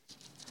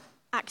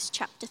Acts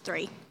chapter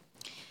 3.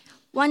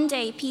 One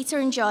day, Peter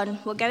and John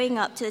were going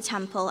up to the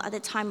temple at the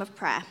time of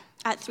prayer,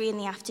 at 3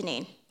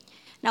 p.m.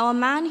 Now a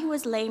man who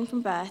was lame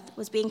from birth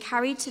was being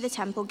carried to the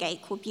temple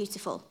gate called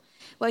Beautiful,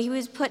 where he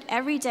was put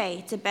every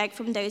day to beg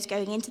from those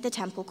going into the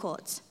temple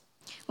courts.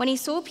 When he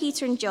saw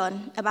Peter and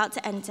John about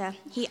to enter,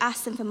 he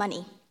asked them for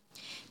money.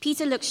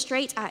 Peter looked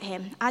straight at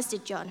him, as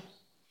did John.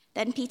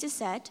 Then Peter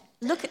said,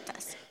 "Look at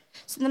us."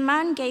 So the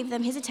man gave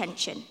them his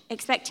attention,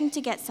 expecting to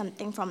get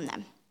something from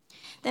them.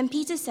 Then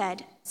Peter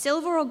said,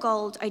 "Silver or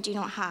gold I do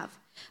not have,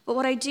 but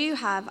what I do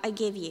have I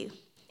give you.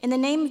 In the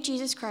name of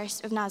Jesus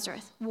Christ of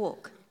Nazareth,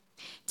 walk."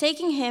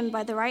 Taking him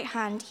by the right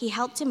hand, he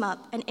helped him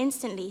up, and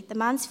instantly the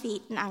man's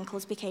feet and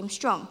ankles became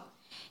strong.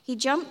 He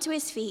jumped to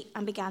his feet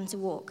and began to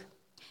walk.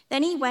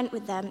 Then he went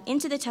with them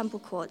into the temple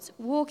courts,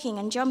 walking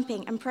and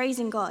jumping and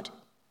praising God.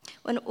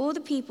 When all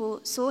the people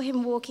saw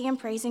him walking and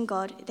praising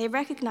God, they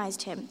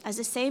recognized him as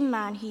the same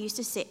man who used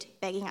to sit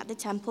begging at the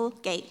temple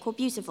gate called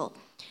Beautiful,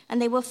 and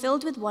they were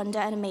filled with wonder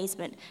and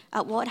amazement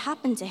at what had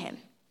happened to him.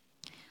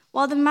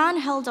 While the man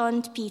held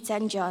on to Peter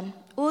and John,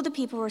 all the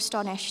people were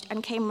astonished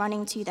and came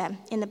running to them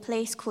in the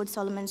place called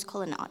Solomon's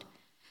Colonnade.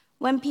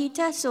 When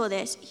Peter saw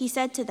this, he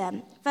said to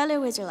them,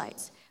 "Fellow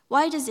Israelites,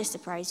 why does this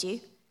surprise you?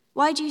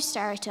 Why do you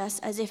stare at us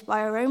as if by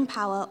our own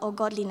power or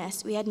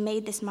godliness we had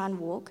made this man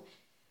walk?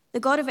 The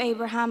God of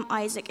Abraham,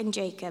 Isaac, and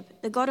Jacob,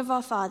 the God of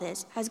our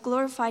fathers, has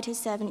glorified his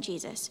servant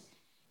Jesus.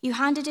 You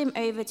handed him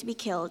over to be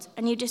killed,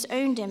 and you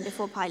disowned him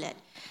before Pilate,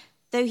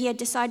 though he had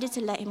decided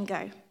to let him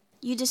go.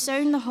 You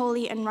disowned the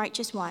holy and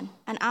righteous one,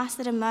 and asked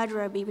that a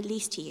murderer be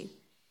released to you.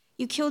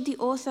 You killed the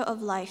author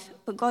of life,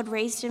 but God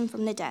raised him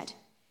from the dead.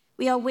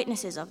 We are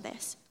witnesses of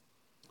this.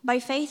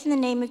 By faith in the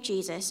name of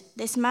Jesus,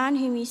 this man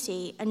whom you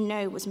see and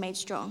know was made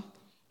strong.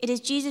 It is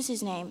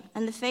Jesus' name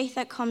and the faith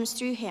that comes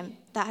through him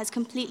that has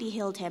completely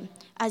healed him,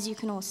 as you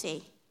can all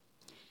see.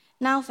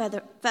 Now,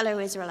 fellow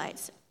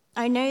Israelites,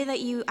 I know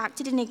that you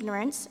acted in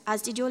ignorance,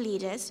 as did your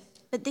leaders,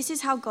 but this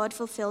is how God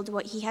fulfilled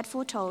what he had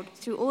foretold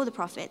through all the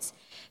prophets,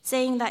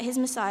 saying that his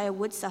Messiah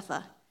would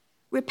suffer.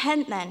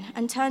 Repent then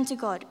and turn to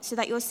God so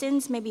that your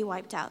sins may be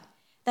wiped out,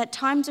 that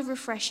times of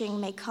refreshing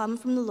may come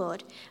from the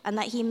Lord, and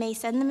that he may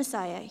send the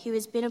Messiah who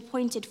has been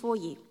appointed for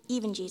you,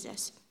 even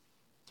Jesus.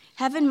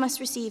 Heaven must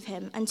receive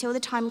him until the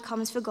time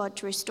comes for God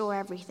to restore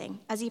everything,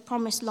 as he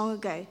promised long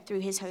ago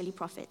through his holy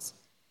prophets.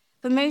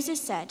 For Moses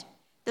said,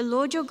 'The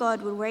Lord your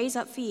God will raise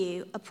up for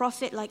you a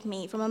prophet like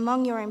me from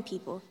among your own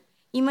people.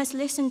 You must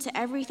listen to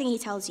everything he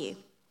tells you.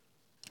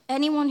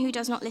 Anyone who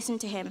does not listen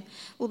to him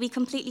will be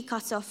completely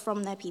cut off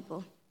from their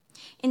people.'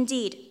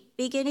 Indeed,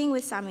 beginning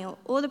with Samuel,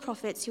 all the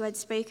prophets who had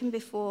spoken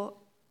before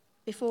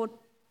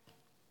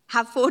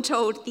have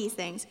foretold these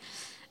things.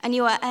 And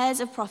you are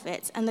heirs of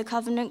prophets and the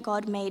covenant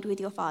God made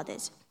with your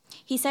fathers.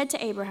 He said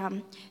to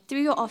Abraham,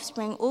 'Through your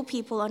offspring all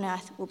people on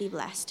earth will be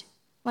blessed.'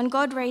 When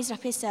God raised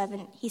up his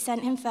servant, he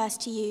sent him first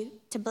to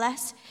you to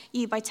bless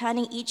you by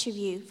turning each of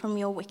you from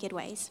your wicked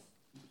ways."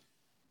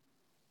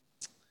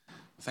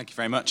 Thank you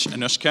very much,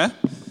 Anushka.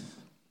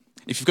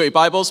 If you've got your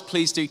Bibles,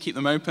 please do keep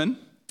them open.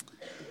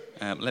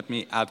 Let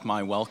me add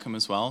my welcome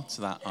as well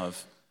to that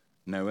of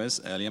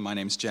Noah's earlier. My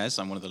name's Jez.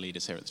 I'm one of the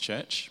leaders here at the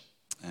church,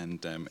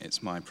 and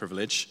it's my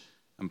privilege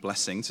and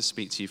blessing to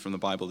speak to you from the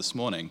Bible this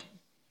morning.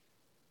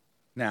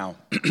 Now,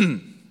 I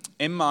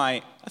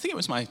think it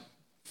was my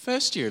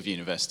first year of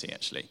university,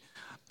 actually,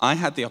 I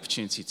had the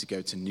opportunity to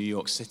go to New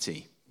York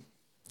City,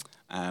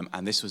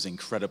 and this was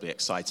incredibly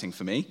exciting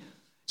for me.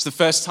 It's the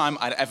first time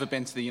I'd ever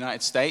been to the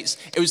United States.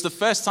 It was the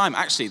first time,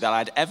 actually, that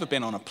I'd ever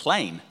been on a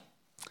plane.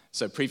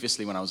 So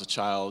previously, when I was a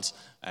child,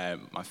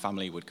 my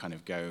family would kind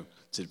of go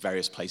to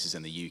various places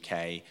in the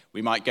UK.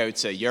 We might go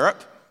to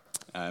Europe,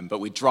 but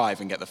we'd drive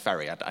and get the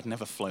ferry. I'd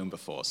never flown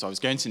before. So I was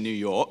going to New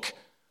York.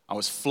 I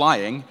was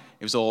flying.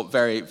 It was all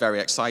very, very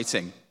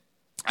exciting.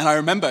 And I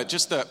remember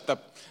just the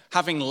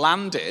having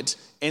landed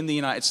in the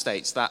United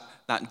States,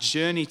 that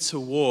journey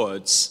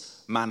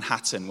towards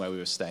Manhattan where we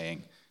were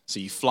staying. So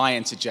you fly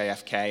into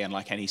JFK, and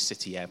like any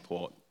city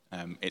airport,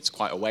 it's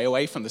quite a way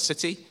away from the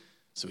city.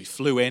 So we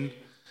flew in.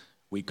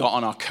 We got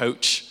on our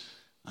coach,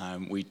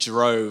 we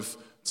drove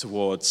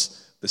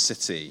towards the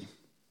city.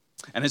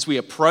 And as we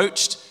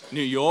approached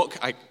New York,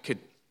 I could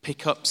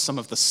pick up some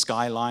of the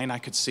skyline. I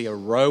could see a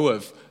row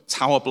of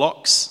tower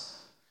blocks.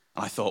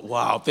 And I thought,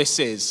 wow, this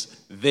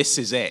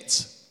is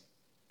it.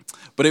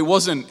 But it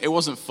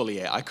wasn't fully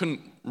it. I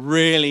couldn't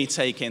really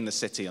take in the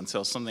city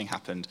until something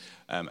happened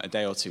a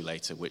day or two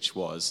later, which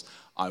was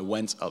I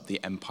went up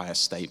the Empire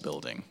State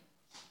Building.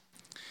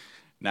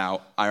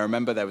 Now, I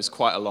remember there was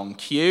quite a long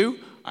queue.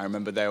 I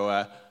remember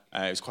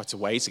it was quite a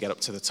way to get up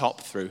to the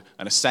top through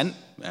an ascent,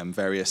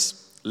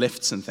 various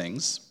lifts and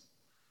things.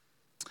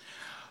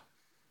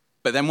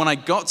 But then when I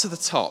got to the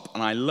top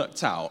and I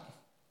looked out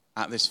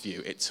at this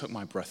view, it took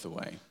my breath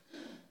away.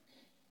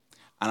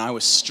 And I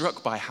was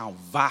struck by how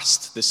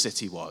vast the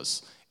city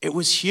was. It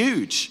was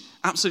huge,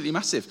 absolutely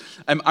massive.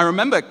 I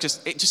remember it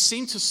just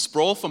seemed to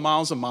sprawl for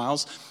miles and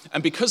miles.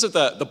 And because of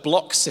the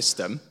block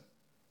system,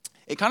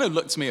 it kind of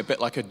looked to me a bit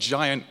like a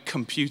giant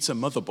computer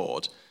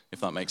motherboard. if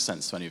that makes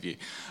sense to any of you.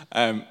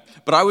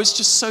 But I was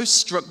just so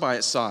struck by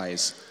its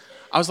size.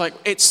 I was like,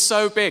 it's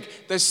so big.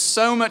 There's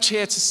so much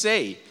here to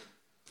see.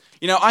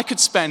 You know, I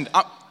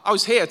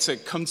was here to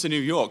come to New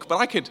York,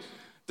 but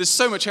there's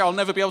so much here I'll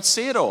never be able to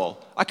see it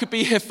all. I could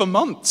be here for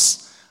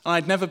months, and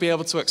I'd never be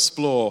able to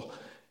explore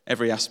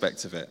every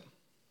aspect of it.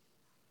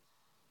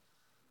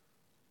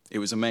 It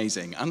was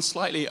amazing and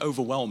slightly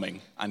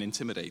overwhelming and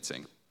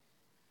intimidating.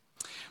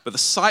 But the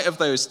sight of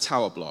those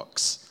tower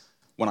blocks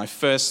when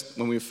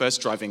we were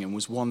first driving in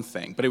was one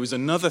thing, but it was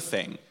another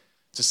thing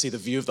to see the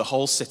view of the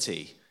whole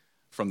city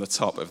from the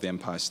top of the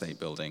Empire State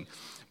Building.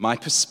 My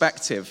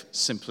perspective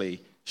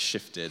simply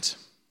shifted,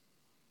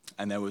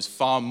 and there was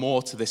far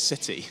more to this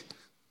city,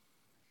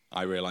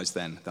 I realized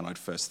then, than I'd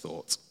first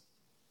thought.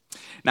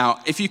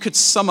 Now, if you could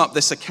sum up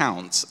this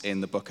account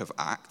in the book of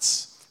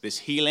Acts, this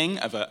healing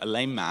of a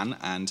lame man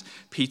and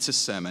Peter's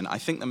sermon, I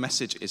think the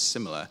message is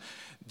similar.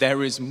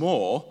 There is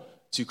more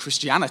to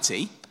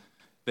Christianity,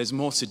 there's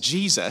more to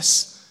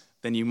Jesus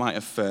than you might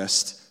have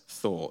first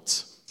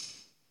thought.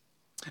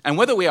 And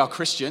whether we are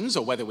Christians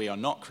or whether we are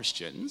not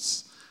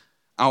Christians,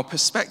 our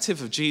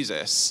perspective of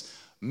Jesus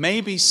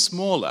may be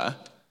smaller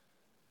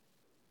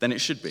than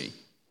it should be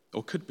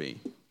or could be.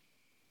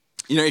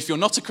 You know, if you're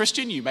not a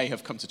Christian, you may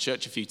have come to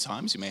church a few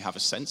times. You may have a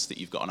sense that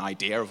you've got an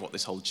idea of what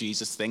this whole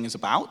Jesus thing is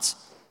about.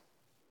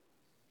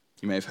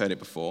 You may have heard it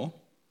before.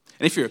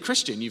 And if you're a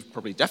Christian, you've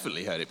probably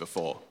definitely heard it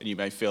before. And you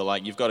may feel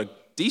like you've got a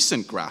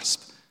decent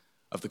grasp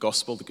of the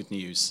gospel, the good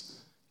news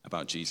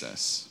about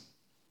Jesus.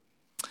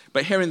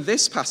 But here in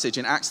this passage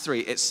in Acts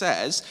 3, it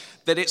says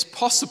that it's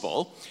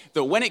possible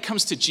that when it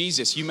comes to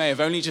Jesus, you may have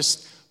only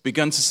just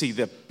begun to see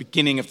the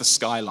beginning of the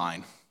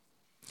skyline.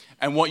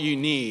 And what you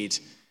need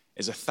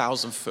is a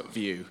 1,000-foot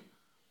view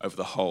over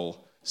the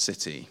whole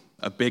city,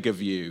 a bigger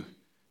view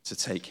to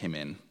take him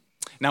in.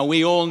 Now,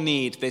 we all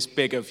need this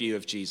bigger view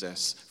of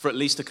Jesus for at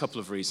least a couple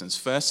of reasons.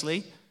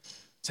 Firstly,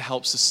 to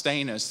help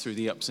sustain us through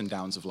the ups and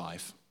downs of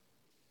life.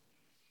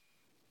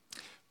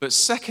 But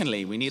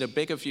secondly, we need a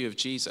bigger view of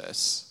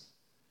Jesus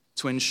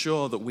to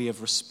ensure that we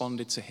have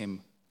responded to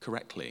him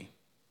correctly.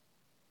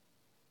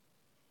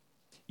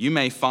 You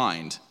may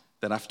find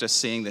that after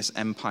seeing this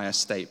Empire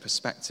State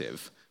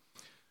perspective,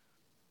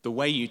 the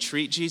way you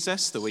treat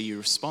Jesus, the way you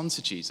respond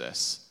to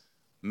Jesus,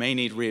 may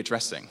need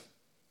readdressing.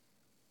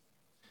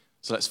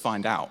 So let's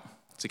find out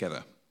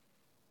together.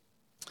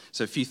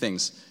 So a few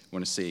things we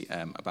want to see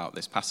about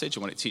this passage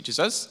and what it teaches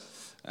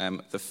us.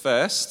 The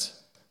first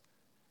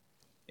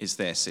is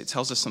this. It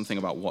tells us something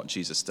about what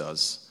Jesus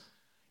does.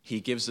 He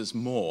gives us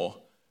more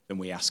than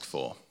we ask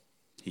for.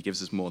 He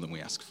gives us more than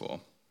we ask for.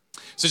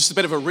 So just a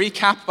bit of a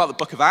recap about the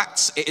book of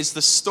Acts. It is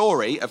the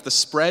story of the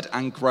spread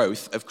and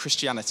growth of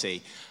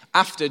Christianity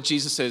after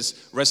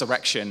Jesus'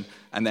 resurrection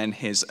and then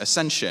his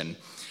ascension.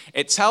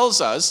 It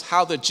tells us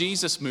how the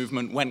Jesus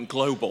movement went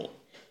global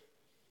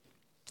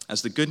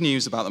as the good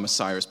news about the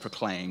Messiah is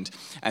proclaimed,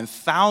 and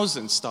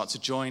thousands start to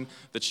join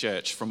the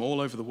church from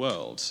all over the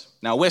world.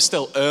 Now, we're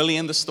still early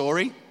in the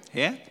story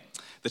here.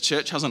 The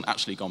church hasn't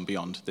actually gone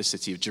beyond the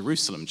city of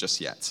Jerusalem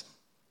just yet.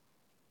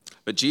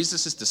 But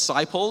Jesus'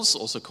 disciples,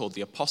 also called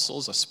the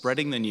apostles, are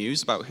spreading the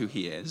news about who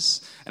he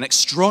is, and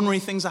extraordinary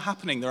things are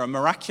happening. There are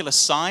miraculous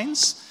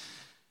signs.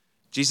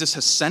 Jesus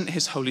has sent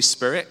his Holy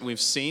Spirit.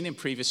 We've seen in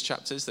previous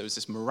chapters there was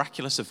this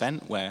miraculous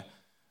event where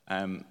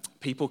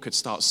people could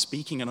start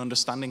speaking and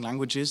understanding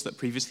languages that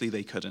previously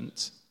they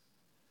couldn't.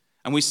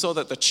 And we saw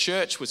that the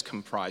church was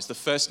comprised, the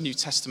first New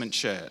Testament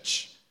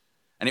church,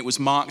 and it was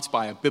marked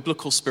by a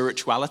biblical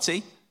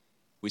spirituality,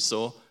 we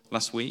saw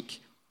last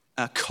week,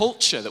 a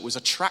culture that was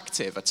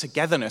attractive, a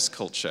togetherness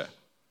culture.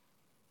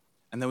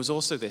 And there was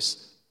also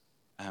this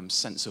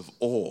sense of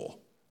awe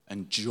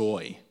and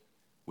joy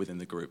within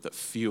the group that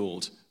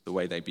fueled the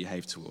way they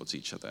behaved towards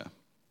each other.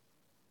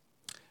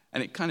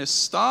 And it kind of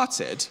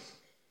started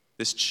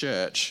this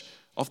church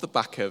off the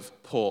back of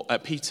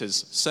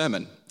Peter's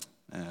sermon,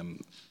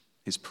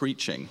 his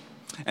preaching.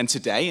 And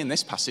today, in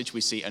this passage,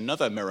 we see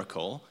another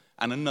miracle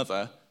and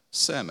another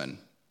sermon.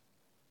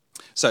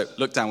 So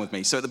look down with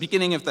me. So at the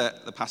beginning of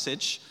the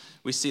passage,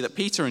 we see that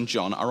Peter and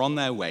John are on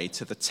their way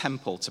to the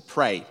temple to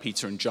pray.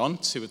 Peter and John,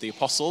 two of the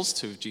apostles,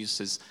 two of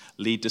Jesus'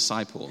 lead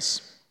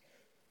disciples.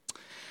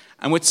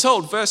 And we're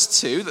told,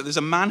 verse 2, that there's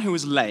a man who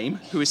is lame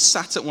who is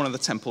sat at one of the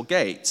temple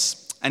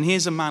gates. And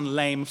here's a man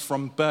lame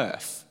from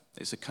birth.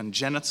 It's a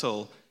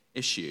congenital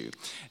issue.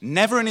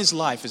 Never in his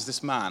life has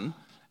this man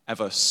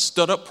ever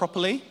stood up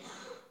properly,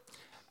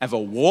 ever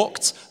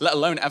walked, let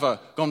alone ever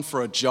gone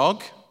for a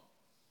jog.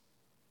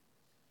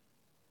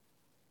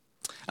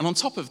 And on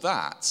top of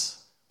that,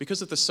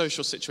 because of the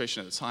social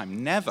situation at the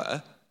time,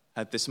 never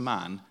had this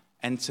man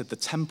entered the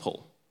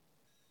temple.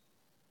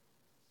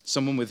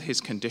 Someone with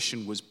his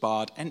condition was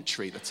barred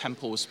entry. The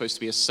temple was supposed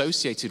to be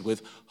associated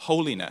with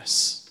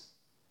holiness.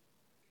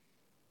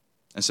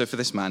 And so for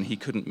this man, he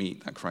couldn't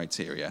meet that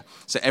criteria.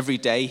 So every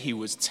day he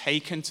was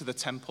taken to the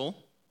temple,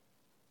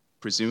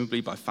 presumably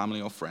by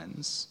family or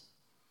friends.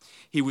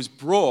 He was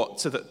brought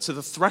to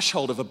the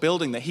threshold of a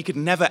building that he could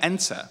never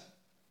enter.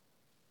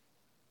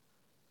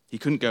 He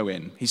couldn't go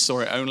in. He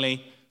saw it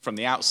only from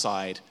the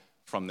outside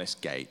from this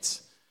gate.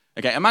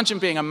 Okay, imagine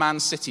being a Man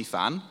City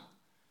fan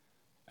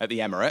at the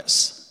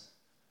Emirates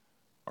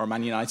or a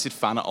Man United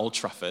fan at Old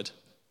Trafford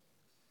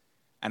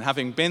and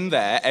having been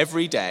there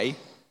every day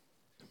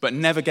but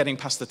never getting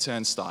past the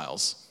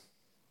turnstiles.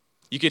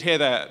 You could hear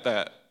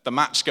the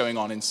match going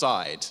on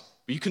inside,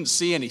 but you couldn't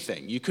see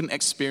anything. You couldn't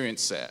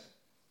experience it.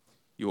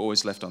 You were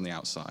always left on the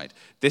outside.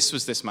 This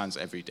was this man's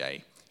every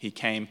day. He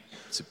came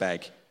to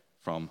beg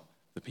from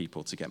the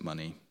people to get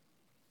money.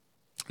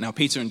 Now,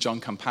 Peter and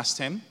John come past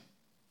him.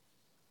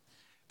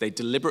 They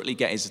deliberately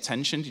get his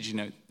attention. Did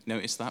you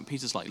notice that?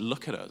 Peter's like,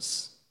 look at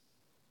us.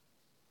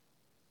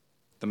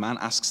 The man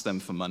asks them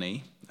for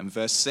money. And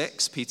verse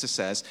 6, Peter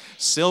says,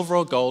 silver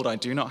or gold I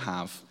do not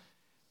have,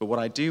 but what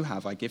I do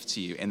have I give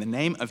to you. In the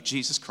name of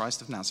Jesus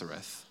Christ of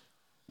Nazareth,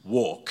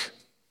 walk.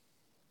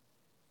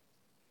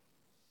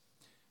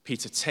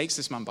 Peter takes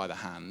this man by the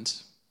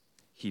hand.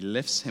 He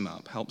lifts him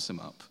up, helps him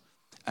up.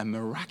 And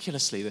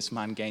miraculously, this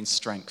man gains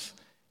strength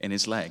in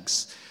his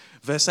legs.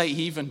 Verse 8,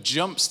 he even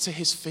jumps to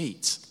his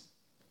feet.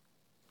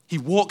 He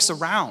walks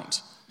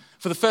around.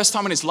 For the first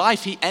time in his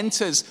life, he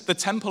enters the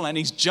temple and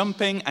he's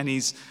jumping and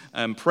he's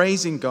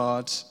praising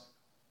God.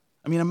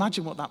 I mean,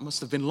 imagine what that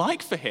must have been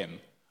like for him.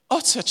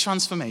 Utter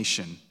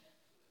transformation.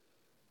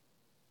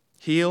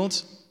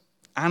 Healed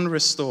and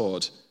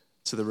restored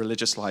to the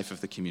religious life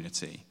of the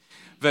community.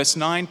 Verse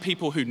 9,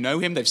 people who know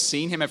him, they've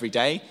seen him every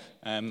day,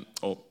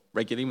 or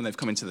regularly when they've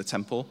come into the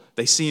temple,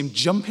 they see him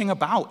jumping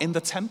about in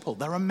the temple.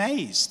 They're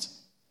amazed.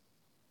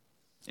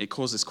 It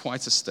causes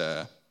quite a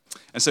stir.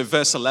 And so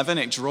verse 11,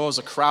 it draws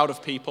a crowd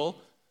of people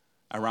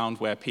around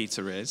where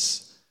Peter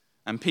is.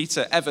 And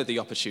Peter, ever the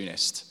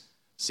opportunist,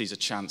 sees a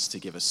chance to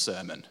give a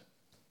sermon.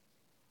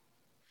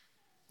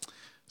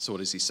 So what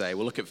does he say?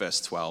 Well, look at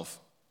verse 12.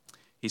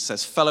 He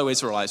says, fellow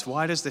Israelites,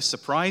 why does this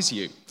surprise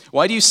you?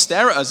 Why do you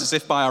stare at us as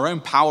if by our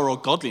own power or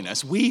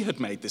godliness we had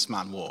made this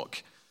man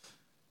walk?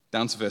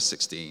 Down to verse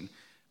 16.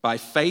 By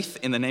faith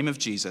in the name of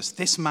Jesus,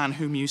 this man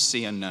whom you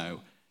see and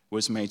know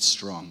was made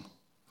strong.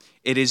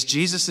 It is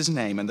Jesus'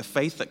 name and the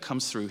faith that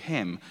comes through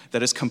him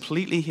that has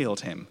completely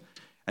healed him,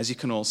 as you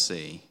can all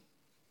see.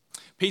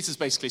 Peter's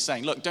basically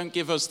saying, look, don't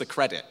give us the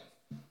credit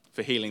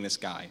for healing this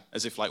guy,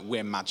 as if like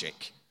we're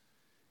magic.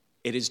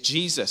 It is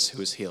Jesus who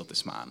has healed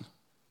this man.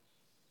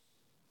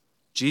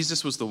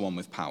 Jesus was the one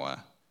with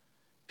power.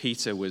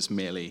 Peter was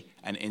merely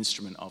an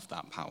instrument of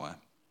that power.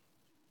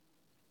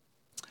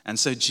 And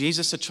so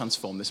Jesus had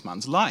transformed this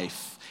man's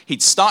life.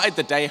 He'd started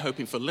the day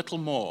hoping for little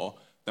more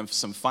than for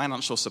some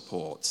financial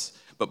support.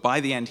 But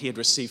by the end, he had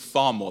received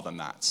far more than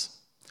that.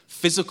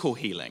 Physical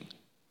healing,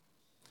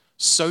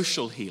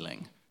 social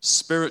healing,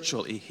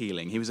 spiritual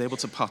healing. He was able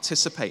to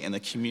participate in the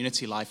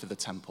community life of the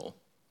temple.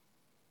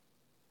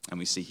 And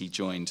we see he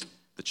joined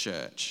the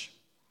church.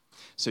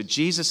 So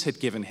Jesus had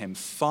given him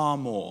far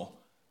more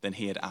than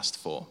he had asked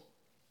for.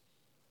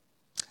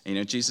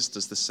 And Jesus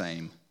does the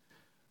same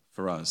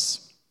for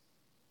us.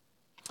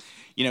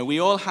 We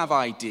all have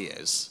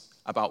ideas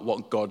about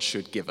what God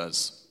should give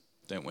us,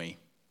 don't we?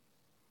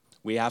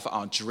 We have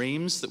our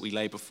dreams that we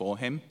lay before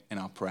him in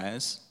our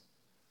prayers.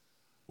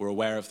 We're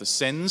aware of the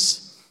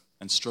sins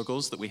and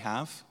struggles that we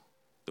have,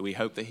 that we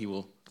hope that he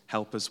will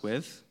help us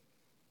with.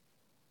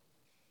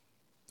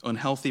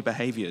 Unhealthy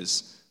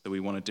behaviors that we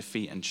want to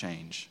defeat and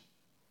change.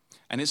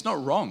 And it's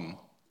not wrong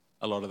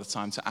a lot of the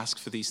time to ask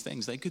for these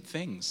things. They're good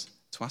things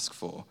to ask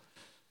for.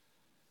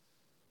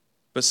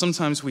 But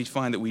sometimes we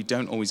find that we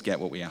don't always get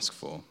what we ask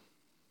for.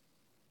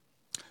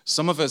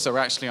 Some of us are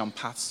actually on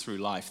paths through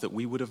life that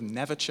we would have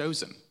never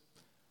chosen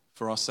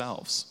for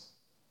ourselves.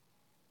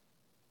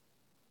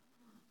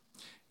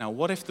 Now,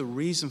 what if the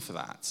reason for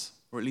that,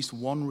 or at least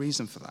one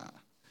reason for that,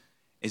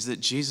 is that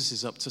Jesus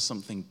is up to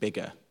something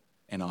bigger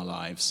in our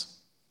lives?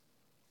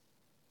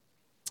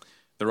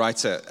 The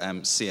writer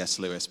C.S.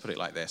 Lewis put it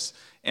like this.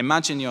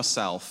 Imagine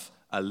yourself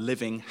a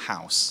living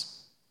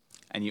house,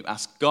 and you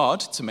ask God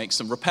to make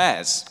some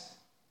repairs.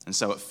 And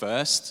so at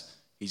first,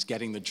 he's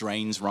getting the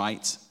drains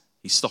right,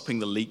 he's stopping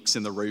the leaks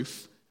in the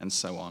roof, and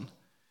so on.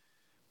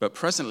 But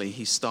presently,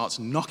 he starts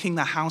knocking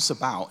the house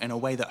about in a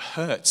way that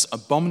hurts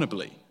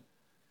abominably.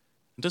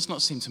 It does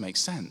not seem to make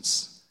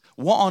sense.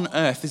 What on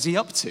earth is he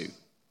up to?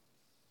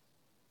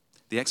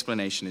 The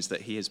explanation is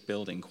that he is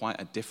building quite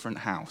a different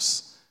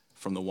house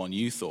from the one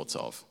you thought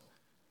of.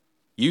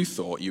 You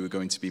thought you were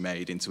going to be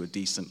made into a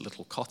decent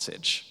little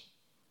cottage.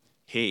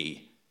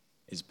 He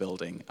is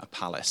building a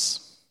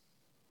palace.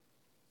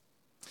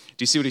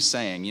 Do you see what he's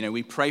saying?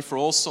 We pray for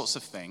all sorts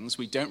of things.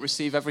 We don't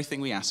receive everything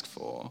we ask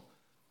for.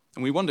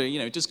 And we wonder,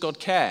 does God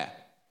care?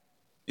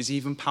 Is he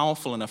even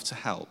powerful enough to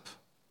help?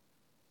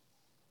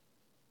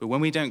 But when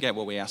we don't get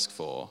what we ask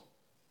for,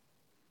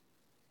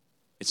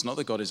 it's not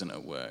that God isn't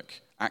at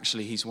work.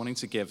 Actually, he's wanting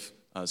to give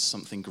us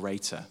something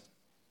greater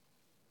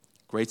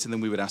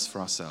than we would ask for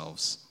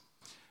ourselves.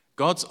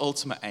 God's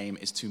ultimate aim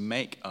is to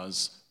make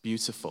us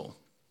beautiful.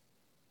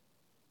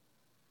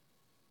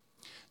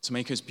 To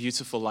make us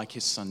beautiful like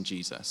his son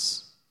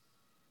Jesus.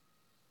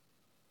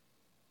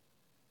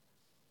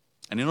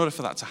 And in order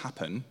for that to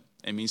happen,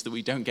 it means that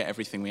we don't get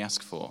everything we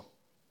ask for.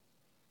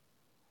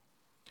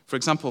 For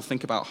example,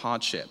 think about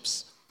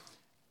hardships.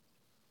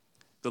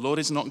 The Lord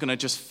is not going to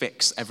just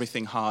fix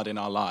everything hard in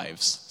our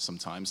lives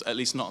sometimes, at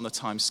least not on the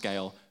time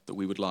scale that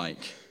we would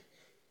like.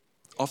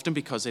 Often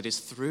because it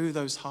is through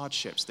those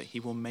hardships that he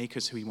will make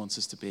us who he wants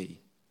us to be.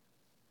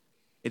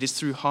 It is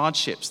through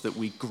hardships that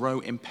we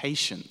grow in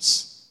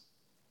patience,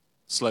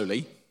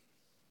 slowly.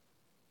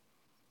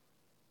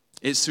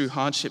 It's through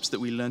hardships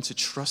that we learn to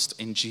trust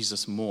in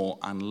Jesus more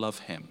and love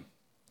him,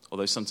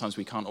 although sometimes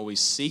we can't always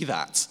see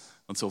that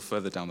until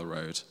further down the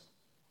road.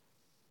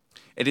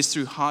 It is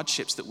through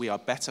hardships that we are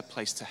better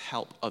placed to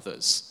help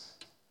others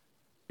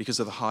because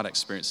of the hard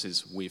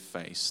experiences we've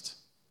faced.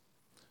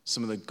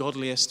 Some of the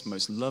godliest,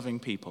 most loving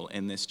people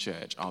in this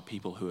church are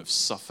people who have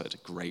suffered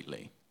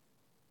greatly,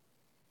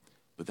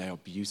 but they are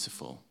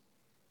beautiful.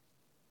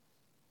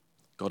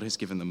 God has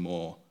given them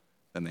more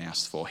than they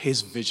asked for.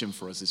 His vision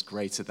for us is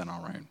greater than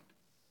our own.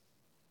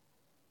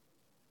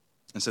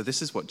 And so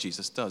this is what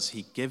Jesus does.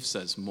 He gives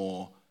us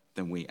more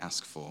than we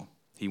ask for.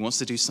 He wants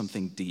to do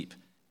something deep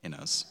in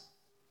us.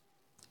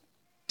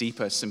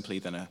 Deeper simply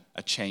than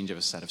a change of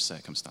a set of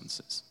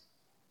circumstances.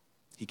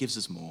 He gives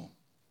us more.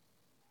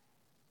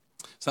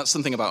 So that's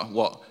something about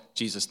what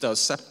Jesus does.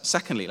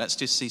 Secondly, let's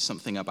just see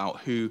something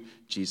about who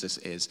Jesus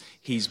is.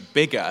 He's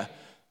bigger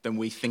than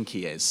we think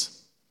he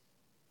is.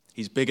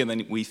 He's bigger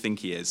than we think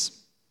he is.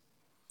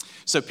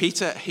 So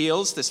Peter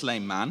heals this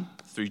lame man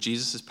through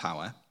Jesus'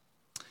 power,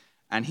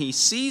 and he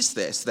sees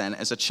this then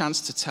as a chance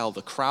to tell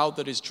the crowd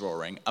that is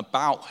drawing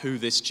about who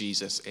this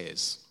Jesus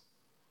is.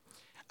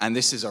 And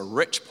this is a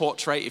rich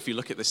portrait, if you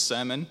look at this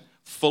sermon,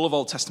 full of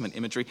Old Testament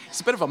imagery. It's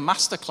a bit of a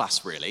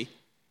masterclass, really,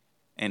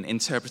 in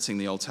interpreting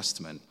the Old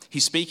Testament.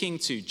 He's speaking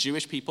to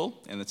Jewish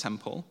people in the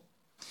temple.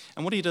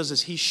 And what he does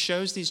is he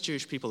shows these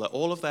Jewish people that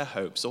all of their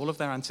hopes, all of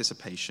their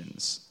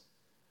anticipations,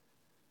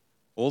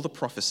 all the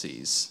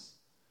prophecies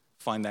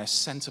find their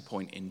center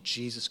point in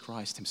Jesus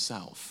Christ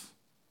himself.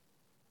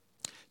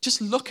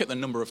 Just look at the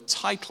number of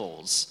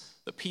titles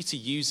that Peter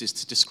uses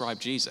to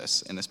describe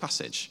Jesus in this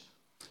passage.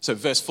 So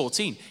verse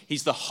 14,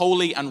 he's the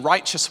holy and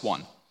righteous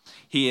one.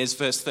 He is,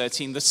 verse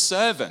 13, the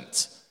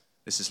servant.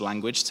 This is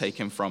language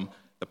taken from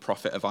the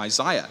prophet of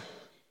Isaiah,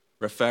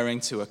 referring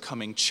to a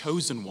coming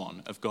chosen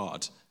one of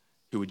God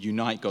who would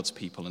unite God's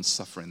people and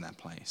suffer in their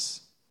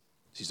place.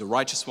 He's the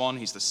righteous one,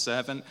 he's the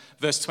servant.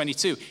 Verse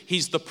 22,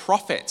 he's the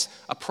prophet,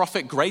 a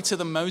prophet greater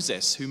than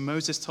Moses, who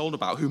Moses told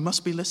about, who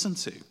must be listened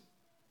to.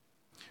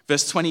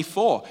 Verse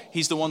 24,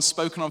 he's the one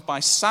spoken of by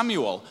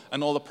Samuel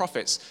and all the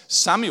prophets.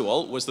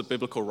 Samuel was the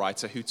biblical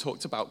writer who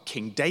talked about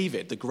King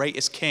David, the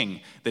greatest king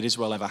that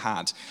Israel ever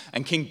had.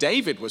 And King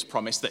David was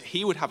promised that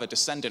he would have a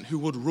descendant who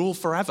would rule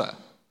forever.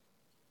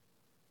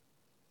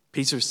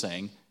 Peter is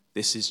saying,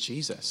 this is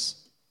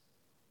Jesus.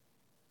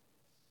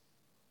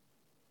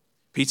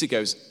 Peter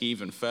goes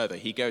even further.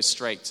 He goes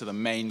straight to the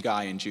main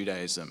guy in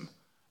Judaism,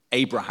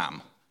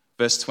 Abraham.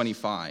 Verse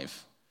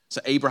 25.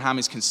 So Abraham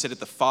is considered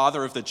the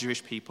father of the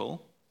Jewish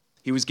people.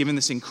 He was given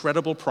this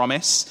incredible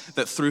promise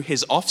that through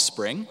his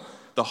offspring,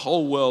 the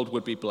whole world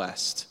would be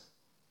blessed.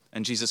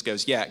 And Jesus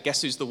goes, yeah,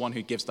 guess who's the one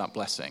who gives that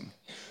blessing?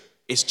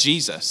 It's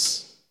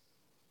Jesus.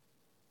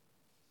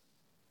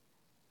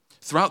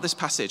 Throughout this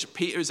passage,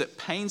 Peter is at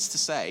pains to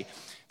say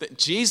that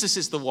Jesus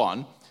is the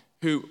one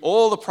who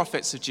all the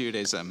prophets of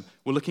Judaism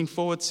were looking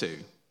forward to.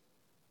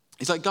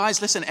 He's like,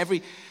 guys, listen,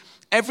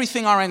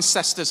 everything our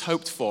ancestors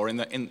hoped for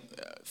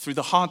through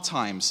the hard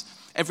times,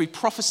 every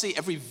prophecy,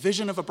 every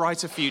vision of a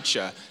brighter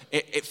future,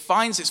 it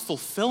finds its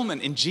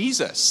fulfillment in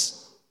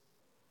Jesus.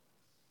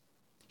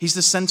 He's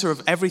the center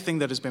of everything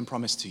that has been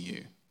promised to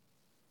you.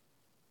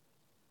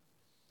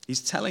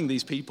 He's telling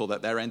these people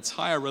that their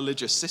entire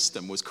religious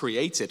system was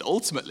created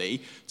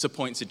ultimately to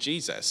point to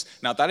Jesus.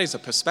 Now, that is a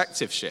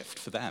perspective shift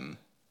for them.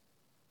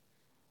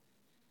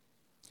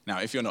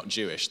 Now, if you're not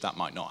Jewish, that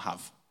might not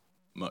have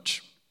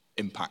much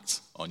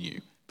impact on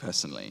you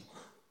personally.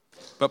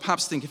 But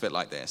perhaps think of it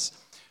like this.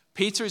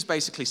 Peter is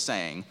basically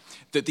saying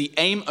that the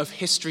aim of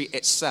history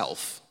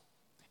itself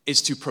is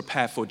to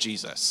prepare for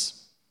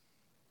Jesus.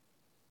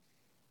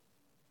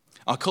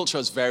 Our culture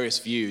has various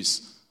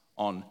views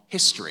on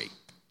history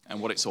and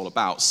what it's all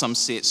about. Some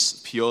see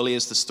it purely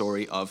as the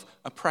story of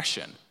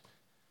oppression,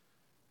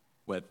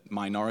 where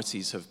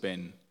minorities have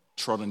been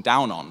trodden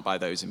down on by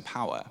those in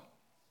power.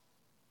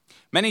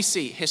 Many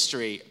see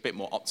history a bit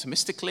more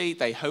optimistically.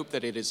 They hope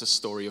that it is a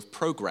story of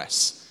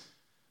progress,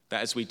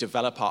 that as we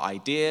develop our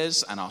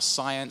ideas and our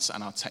science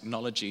and our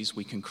technologies,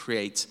 we can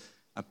create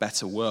a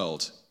better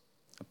world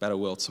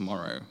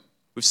tomorrow.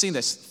 We've seen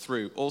this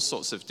through all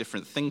sorts of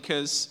different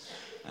thinkers.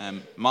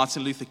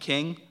 Martin Luther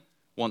King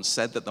once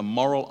said that the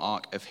moral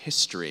arc of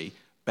history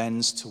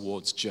bends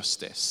towards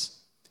justice.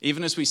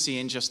 Even as we see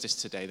injustice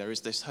today, there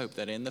is this hope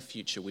that in the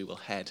future we will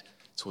head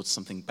towards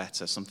something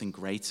better, something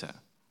greater.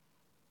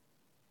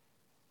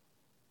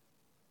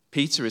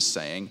 Peter is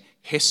saying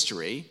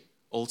history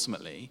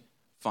ultimately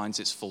finds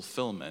its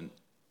fulfillment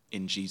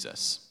in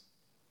Jesus.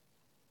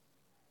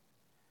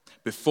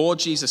 Before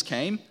Jesus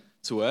came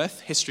to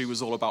earth, history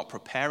was all about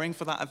preparing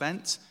for that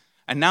event.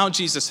 And now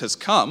Jesus has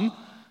come,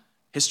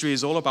 History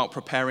is all about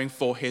preparing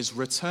for his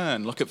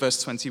return. Look at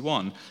verse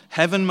 21.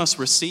 Heaven must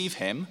receive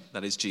him,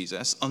 that is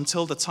Jesus,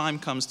 until the time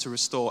comes to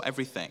restore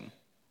everything.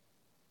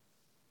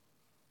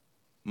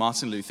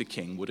 Martin Luther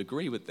King would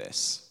agree with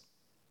this.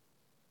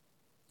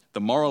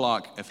 The moral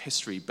arc of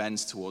history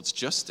bends towards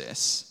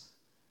justice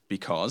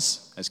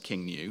because, as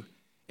King knew,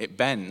 it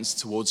bends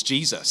towards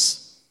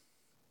Jesus.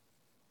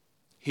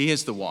 He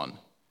is the one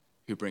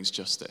who brings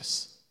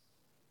justice.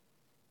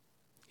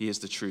 He is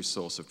the true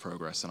source of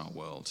progress in our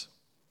world.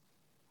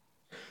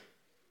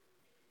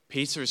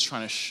 Peter is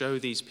trying to show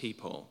these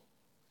people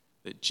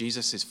that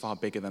Jesus is far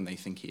bigger than they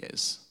think he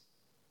is.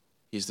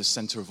 He is the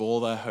center of all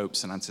their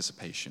hopes and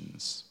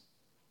anticipations.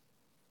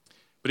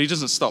 But he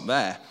doesn't stop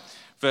there.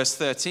 Verse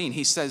 13,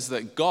 he says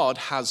that God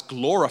has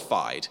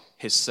glorified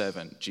his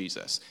servant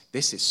Jesus.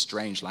 This is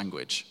strange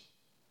language.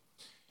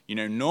 You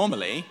know,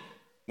 normally,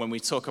 when we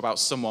talk about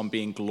someone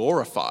being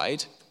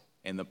glorified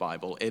in the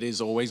Bible, it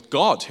is always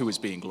God who is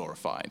being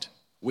glorified.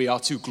 We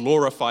are to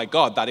glorify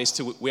God. That is,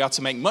 we are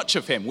to make much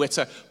of him. We're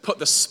to put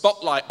the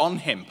spotlight on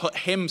him, put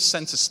him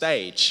center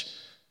stage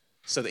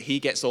so that he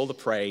gets all the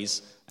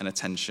praise and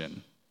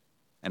attention,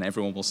 and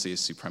everyone will see his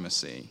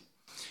supremacy.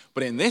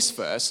 But in this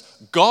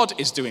verse, God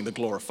is doing the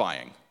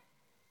glorifying.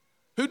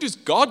 Who does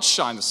God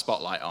shine the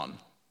spotlight on?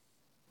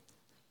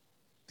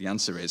 The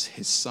answer is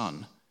his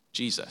son,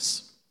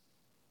 Jesus.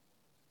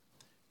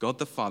 God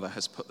the Father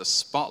has put the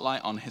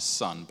spotlight on his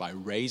son by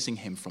raising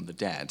him from the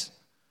dead.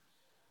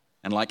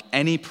 And like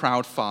any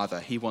proud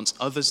father, he wants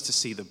others to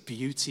see the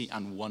beauty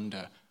and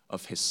wonder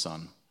of his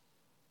son.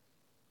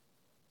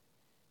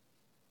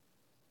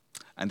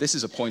 And this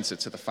is a pointer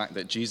to the fact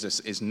that Jesus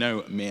is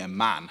no mere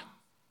man.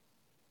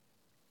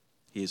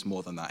 He is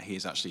more than that. He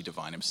is actually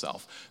divine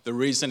himself. The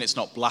reason it's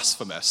not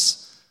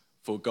blasphemous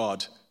for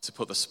God to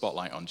put the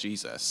spotlight on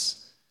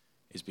Jesus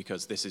is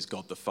because this is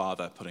God the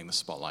Father putting the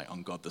spotlight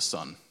on God the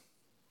Son.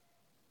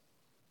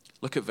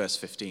 Look at verse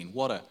 15.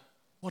 What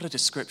a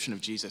description of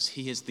Jesus.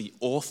 He is the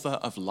author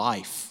of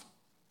life.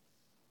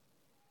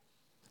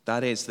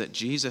 That is, that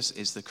Jesus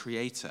is the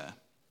creator.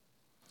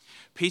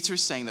 Peter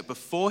is saying that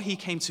before he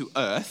came to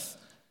earth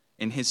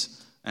in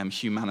his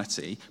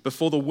humanity,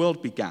 before the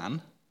world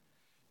began,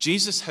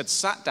 Jesus had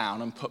sat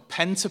down and put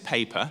pen to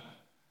paper,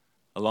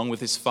 along with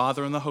his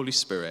Father and the Holy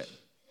Spirit,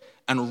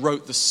 and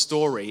wrote the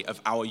story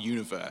of our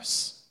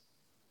universe.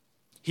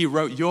 He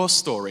wrote your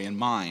story and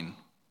mine.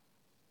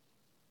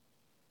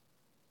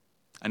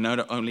 And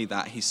not only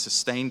that, he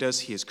sustained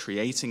us, he is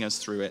creating us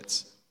through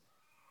it.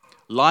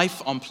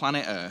 Life on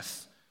planet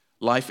Earth,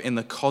 life in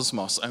the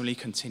cosmos only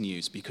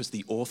continues because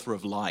the author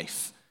of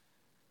life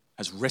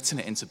has written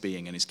it into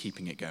being and is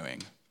keeping it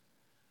going.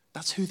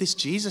 That's who this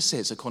Jesus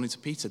is, according to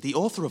Peter, the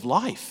author of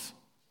life.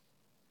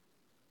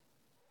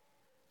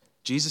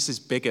 Jesus is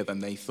bigger than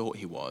they thought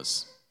he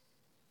was.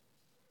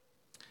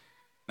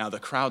 Now, the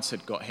crowds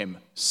had got him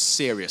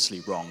seriously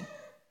wrong,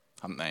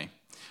 hadn't they?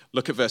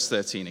 Look at verse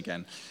 13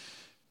 again.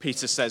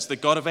 Peter says, the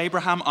God of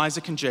Abraham,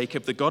 Isaac, and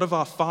Jacob, the God of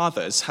our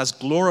fathers, has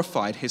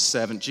glorified his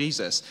servant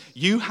Jesus.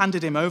 You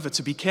handed him over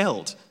to be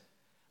killed,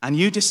 and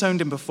you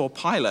disowned him before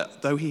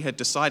Pilate, though he had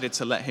decided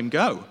to let him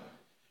go.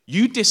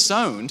 You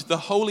disowned the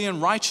holy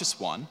and righteous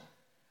one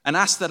and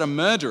asked that a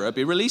murderer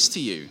be released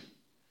to you.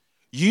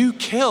 You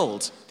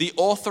killed the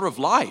author of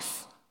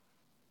life,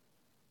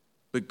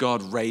 but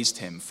God raised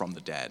him from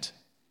the dead.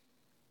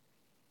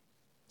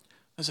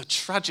 There's a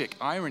tragic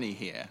irony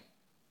here.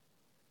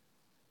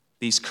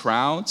 These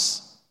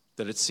crowds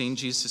that had seen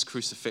Jesus'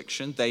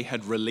 crucifixion, they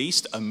had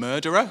released a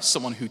murderer,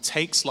 someone who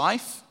takes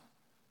life,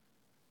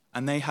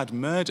 and they had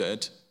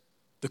murdered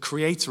the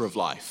creator of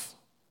life.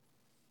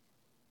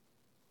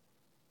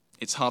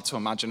 It's hard to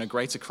imagine a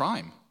greater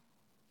crime.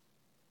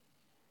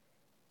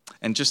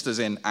 And just as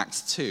in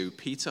Acts 2,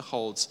 Peter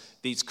holds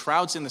these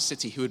crowds in the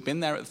city who had been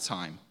there at the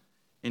time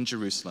in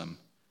Jerusalem.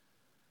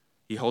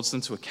 He holds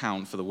them to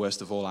account for the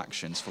worst of all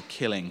actions, for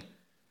killing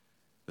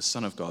the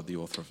Son of God, the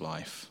author of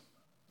life.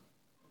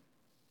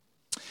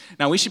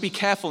 Now, we should be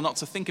careful not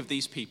to think of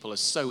these people as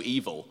so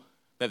evil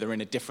that they're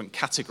in a different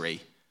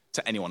category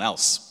to anyone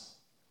else.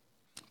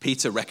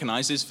 Peter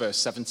recognizes, verse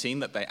 17,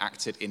 that they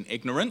acted in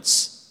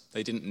ignorance.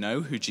 They didn't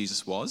know who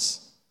Jesus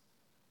was,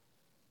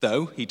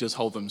 though he does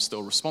hold them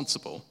still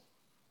responsible.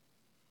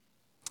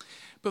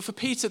 But for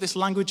Peter, this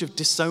language of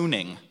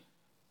disowning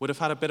would have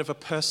had a bit of a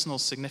personal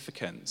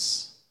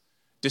significance.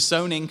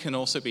 Disowning can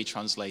also be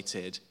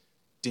translated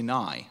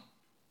deny.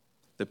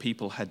 The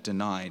people had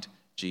denied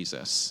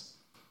Jesus.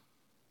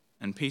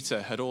 And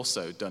Peter had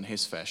also done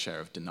his fair share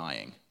of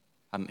denying,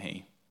 hadn't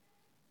he?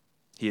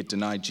 He had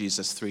denied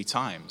Jesus 3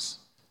 times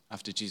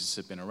after Jesus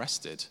had been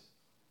arrested.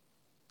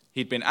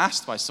 He'd been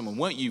asked by someone,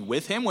 weren't you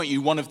with him? Weren't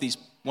you one of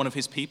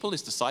his people,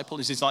 his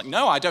disciples? He's like,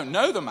 no, I don't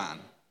know the man.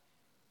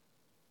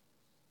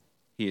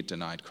 He had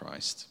denied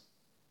Christ.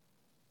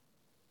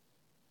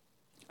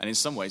 And in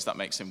some ways, that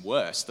makes him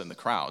worse than the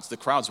crowds. The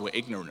crowds were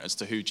ignorant as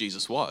to who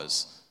Jesus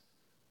was.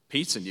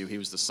 Peter knew he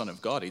was the Son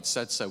of God. He'd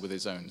said so with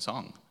his own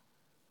tongue,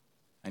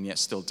 and yet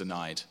still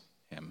denied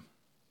him.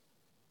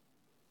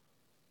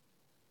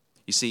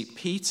 You see,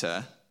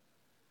 Peter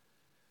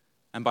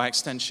And by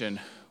extension,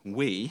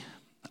 we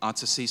are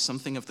to see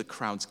something of the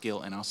crowd's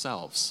guilt in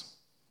ourselves.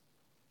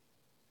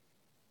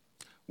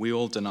 We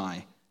all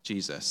deny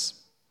Jesus.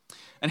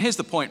 And here's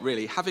the point,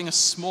 really. Having a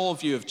small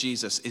view of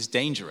Jesus is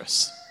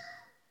dangerous.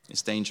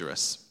 It's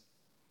dangerous.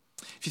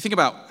 If you think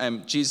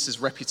about Jesus'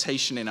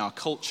 reputation in our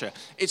culture,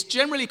 it's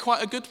generally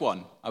quite a good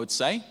one, I would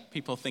say.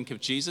 People think of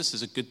Jesus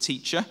as a good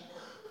teacher.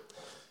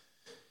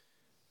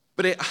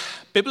 But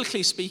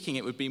biblically speaking,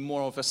 it would be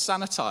more of a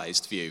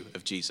sanitized view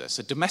of Jesus,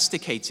 a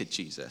domesticated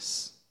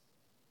Jesus.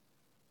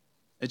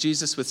 A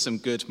Jesus with some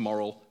good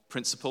moral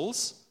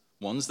principles,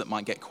 ones that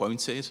might get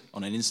quoted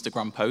on an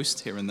Instagram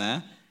post here and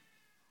there.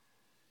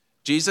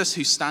 Jesus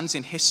who stands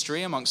in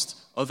history amongst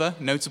other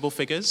notable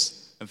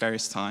figures of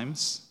various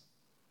times.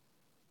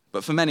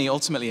 But for many,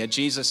 ultimately, a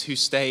Jesus who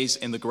stays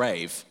in the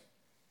grave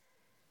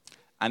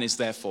and is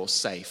therefore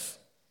safe.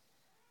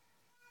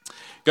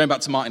 Going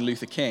back to Martin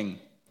Luther King,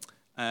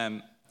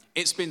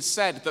 it's been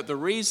said that the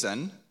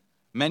reason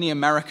many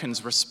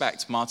Americans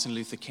respect Martin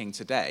Luther King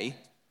today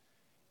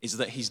is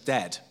that he's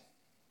dead.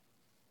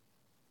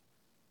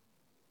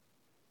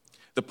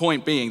 The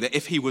point being that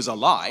if he was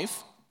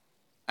alive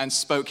and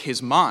spoke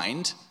his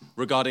mind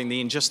regarding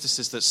the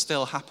injustices that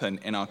still happen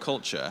in our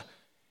culture,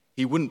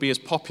 he wouldn't be as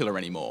popular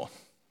anymore.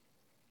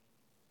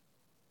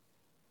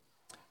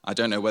 I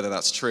don't know whether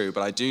that's true,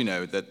 but I do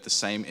know that the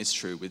same is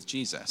true with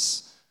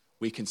Jesus.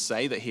 We can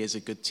say that he is a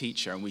good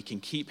teacher and we can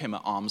keep him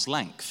at arm's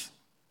length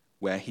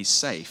where he's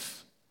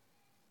safe.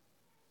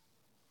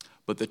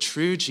 But the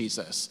true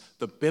Jesus,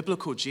 the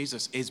biblical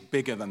Jesus, is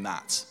bigger than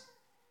that.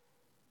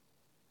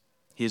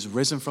 He is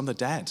risen from the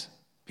dead,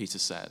 Peter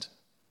said.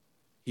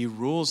 He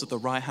rules at the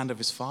right hand of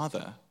his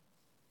Father.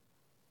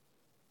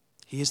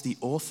 He is the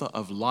author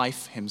of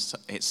life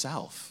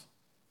itself.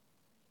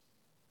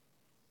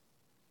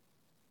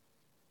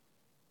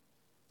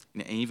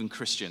 Even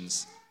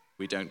Christians,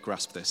 we don't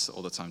grasp this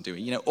all the time, do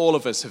we? All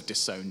of us have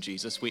disowned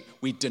Jesus.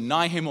 We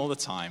deny him all the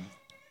time.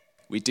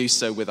 We do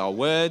so with our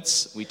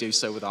words, we do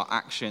so with our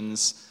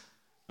actions,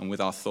 and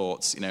with our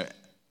thoughts,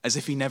 as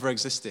if he never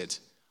existed.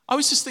 I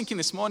was just thinking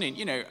this morning,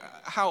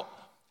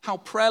 how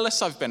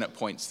prayerless I've been at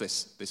points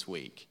this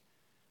week.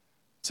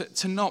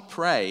 To not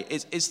pray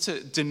is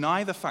to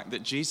deny the fact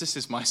that Jesus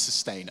is my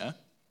sustainer.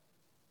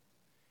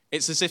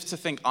 It's as if to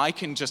think I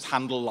can just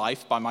handle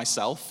life by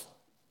myself.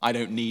 I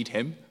don't need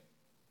him.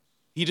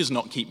 He does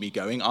not keep me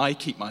going. I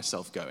keep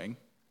myself going.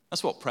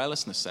 That's what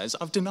prayerlessness says.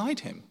 I've denied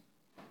him.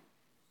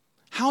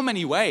 How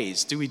many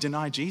ways do we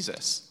deny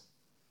Jesus?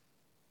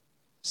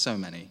 So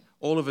many.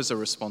 All of us are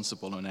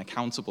responsible and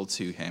accountable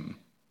to him.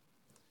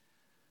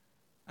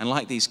 And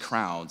like these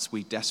crowds,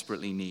 we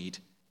desperately need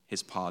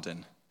his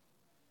pardon.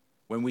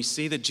 When we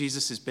see that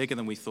Jesus is bigger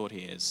than we thought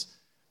he is,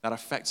 that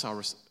affects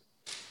our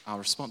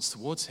response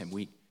towards him.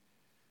 We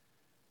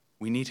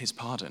need his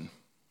pardon.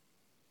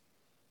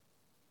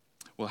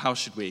 Well, how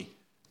should we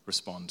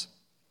respond,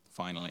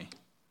 finally?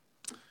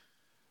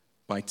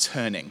 By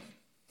turning,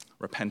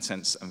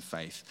 repentance and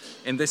faith.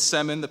 In this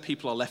sermon, the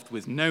people are left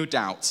with no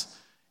doubt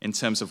in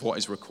terms of what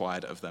is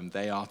required of them.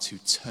 They are to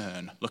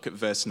turn. Look at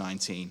verse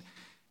 19.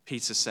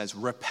 Peter says,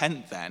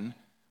 repent then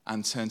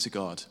and turn to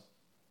God.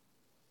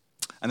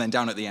 And then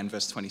down at the end,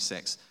 verse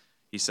 26,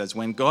 he says,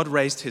 when God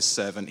raised his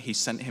servant, he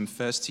sent him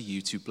first to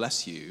you to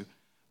bless you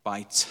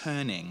by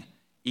turning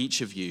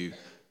each of you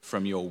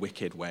from your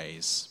wicked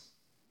ways.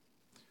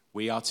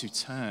 We are to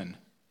turn.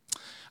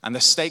 And the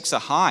stakes are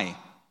high.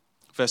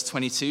 Verse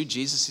 22,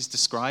 Jesus is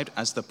described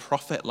as the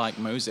prophet like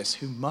Moses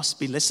who must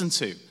be listened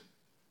to.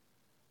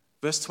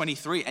 Verse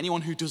 23,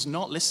 anyone who does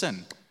not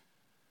listen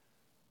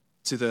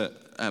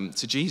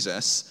to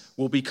Jesus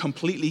will be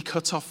completely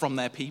cut off from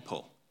their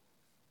people.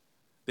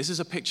 This is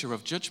a picture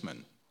of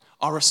judgment.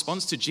 Our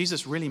response to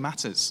Jesus really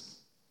matters.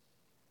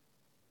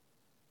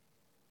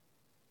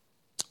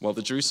 Well,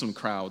 the Jerusalem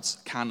crowds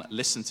can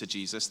listen to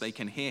Jesus. They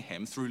can hear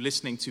him through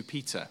listening to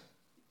Peter.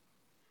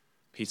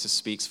 Peter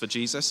speaks for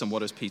Jesus, and what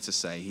does Peter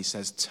say? He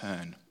says,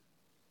 turn,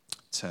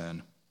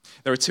 turn.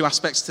 There are two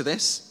aspects to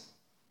this.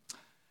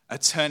 A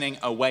turning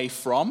away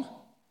from,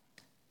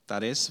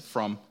 that is,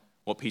 from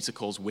what Peter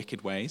calls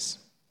wicked ways,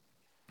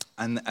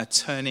 and a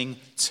turning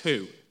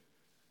to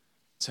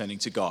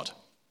God.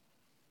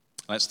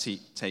 Let's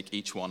take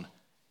each one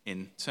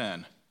in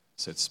turn,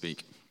 so to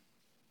speak.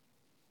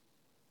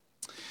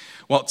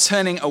 Well,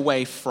 turning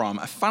away from,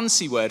 a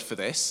fancy word for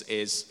this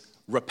is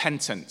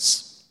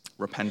repentance.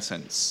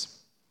 Repentance.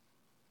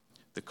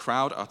 The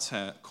crowd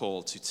are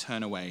called to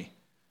turn away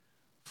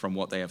from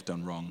what they have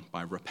done wrong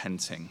by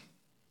repenting.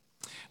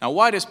 Now,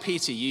 why does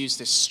Peter use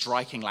this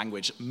striking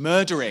language,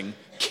 murdering,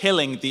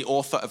 killing the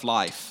author of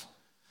life?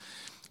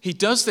 He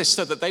does this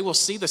so that they will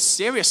see the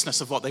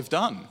seriousness of what they've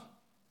done.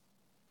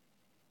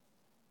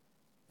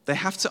 They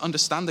have to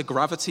understand the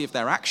gravity of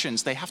their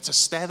actions. They have to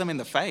stare them in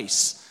the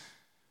face.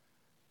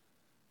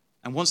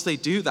 And once they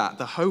do that,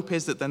 the hope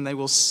is that then they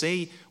will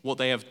see what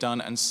they have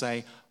done and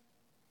say,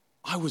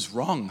 I was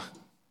wrong.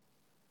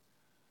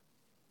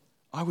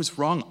 I was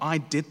wrong. I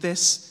did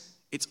this.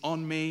 It's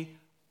on me.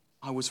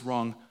 I was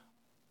wrong.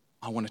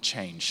 I want to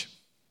change.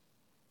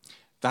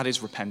 That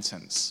is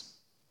repentance,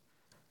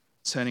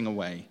 turning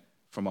away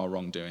from our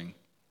wrongdoing.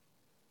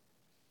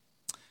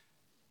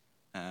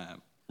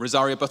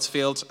 Rosaria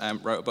Butterfield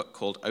wrote a book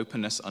called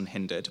Openness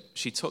Unhindered.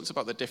 She talks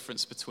about the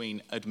difference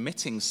between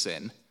admitting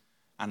sin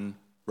and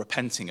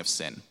repenting of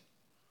sin.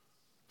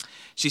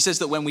 She says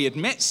that when we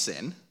admit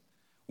sin,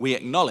 we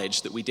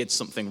acknowledge that we did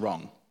something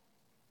wrong.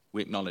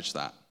 We acknowledge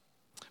that.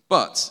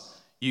 But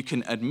you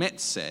can admit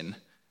sin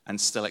and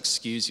still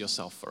excuse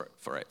yourself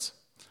for it,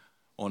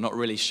 or not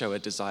really show a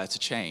desire to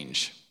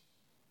change.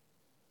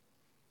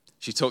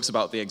 She talks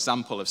about the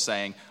example of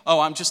saying,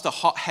 "Oh, I'm just a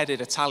hot-headed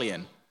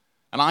Italian,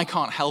 and I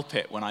can't help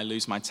it when I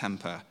lose my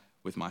temper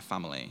with my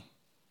family."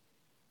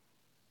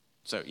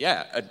 So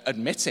yeah,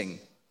 admitting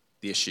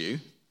the issue,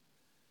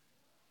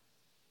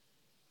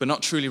 but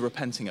not truly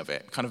repenting of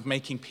it, kind of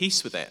making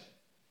peace with it,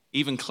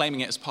 even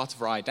claiming it as part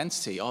of our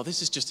identity. Oh,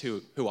 this is just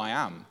who I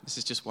am. This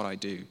is just what I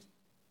do.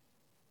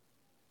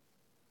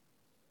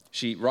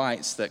 She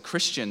writes that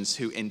Christians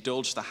who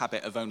indulge the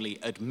habit of only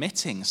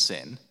admitting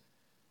sin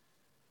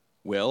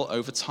will,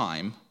 over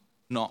time,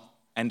 not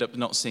end up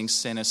not seeing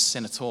sin as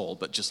sin at all,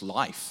 but just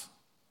life.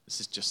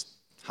 This is just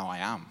how I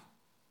am.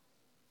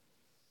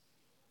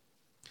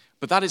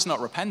 But that is not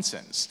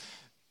repentance.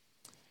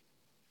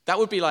 That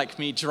would be like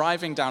me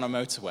driving down a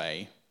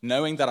motorway,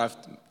 knowing that I've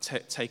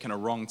taken a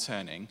wrong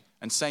turning,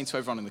 and saying to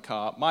everyone in the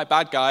car, "My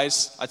bad,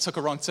 guys, I took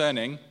a wrong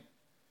turning."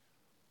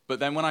 But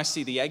then when I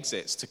see the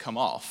exits to come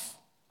off,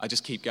 I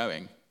just keep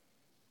going.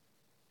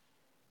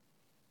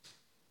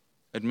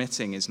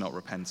 Admitting is not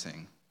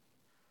repenting.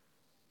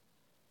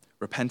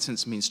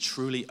 Repentance means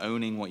truly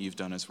owning what you've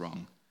done as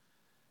wrong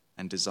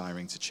and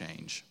desiring to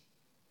change.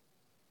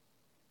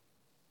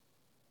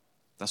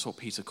 That's what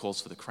Peter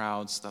calls for the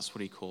crowds. That's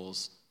what he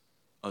calls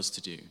us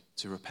to do,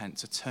 to repent,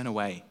 to turn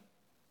away.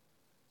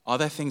 Are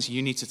there things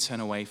you need to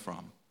turn away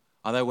from?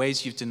 Are there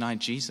ways you've denied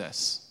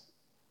Jesus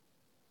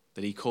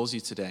that he calls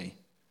you today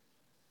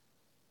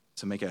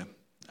to make a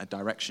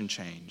direction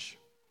change?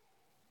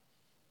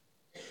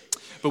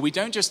 But we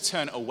don't just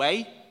turn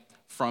away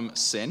from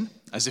sin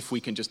as if we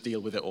can just deal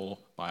with it all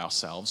by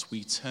ourselves.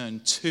 We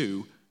turn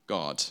to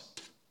God.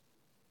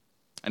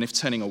 And if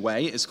turning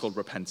away is called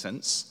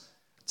repentance,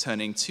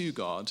 turning to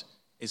God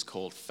is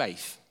called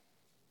faith.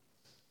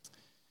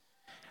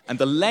 And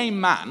the lame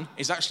man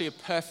is actually a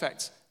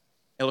perfect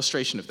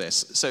illustration of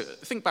this. So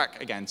think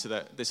back again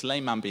to this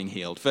lame man being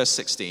healed. Verse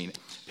 16,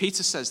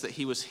 Peter says that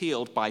he was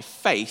healed by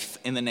faith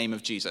in the name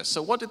of Jesus.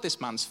 So what did this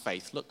man's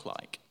faith look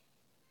like?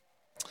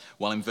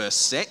 Well, in verse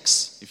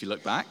 6, if you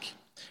look back,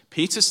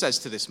 Peter says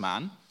to this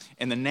man,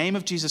 "In the name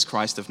of Jesus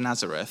Christ of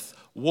Nazareth,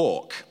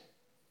 walk."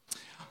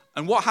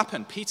 And what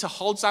happened? Peter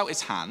holds out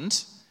his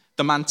hand,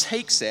 the man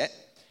takes it,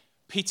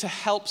 Peter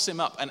helps him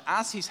up, and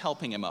as he's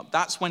helping him up,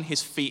 that's when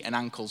his feet and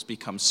ankles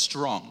become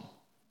strong.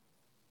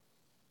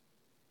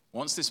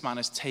 Once this man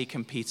has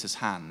taken Peter's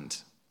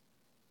hand.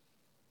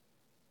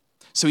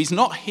 So he's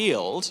not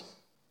healed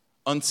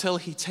until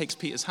he takes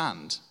Peter's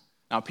hand.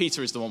 Now,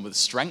 Peter is the one with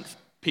strength.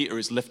 Peter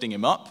is lifting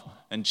him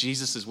up, and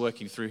Jesus is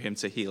working through him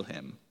to heal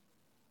him.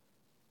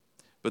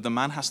 But the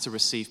man has to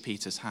receive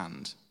Peter's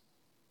hand.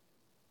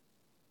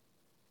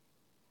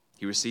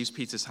 He receives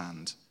Peter's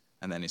hand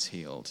and then is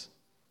healed.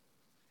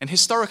 And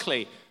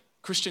historically,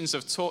 Christians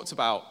have talked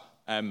about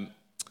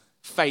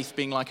faith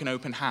being like an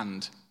open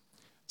hand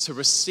to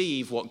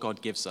receive what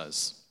God gives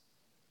us.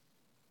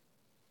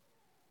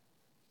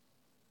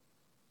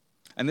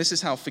 And this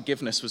is how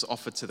forgiveness was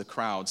offered to the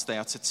crowds. They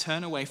are to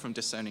turn away from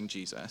disowning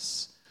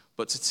Jesus,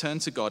 but to turn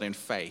to God in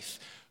faith.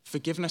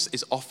 Forgiveness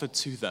is offered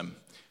to them.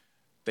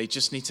 They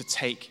just need to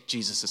take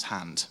Jesus'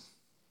 hand.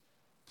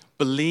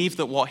 Believe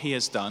that what he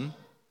has done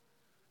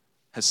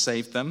has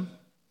saved them,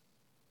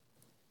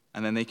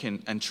 and then they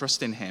can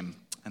trust in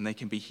him, and they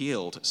can be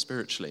healed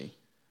spiritually.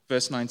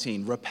 Verse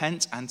 19,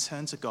 repent and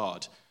turn to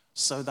God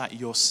so that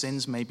your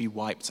sins may be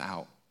wiped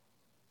out,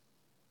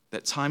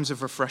 that times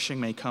of refreshing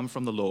may come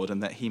from the Lord,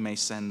 and that he may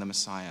send the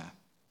Messiah.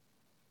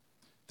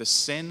 The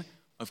sin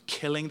of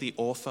killing the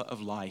author of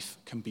life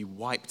can be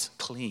wiped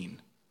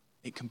clean.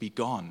 It can be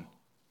gone.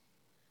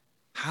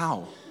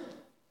 How?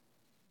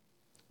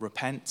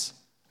 Repent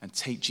and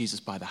take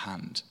Jesus by the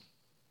hand.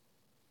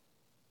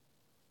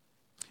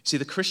 See,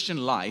 the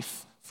Christian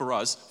life for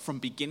us, from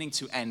beginning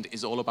to end,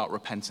 is all about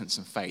repentance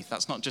and faith.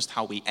 That's not just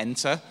how we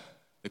enter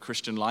the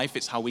Christian life,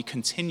 it's how we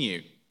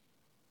continue.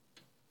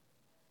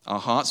 Our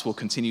hearts will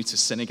continue to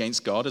sin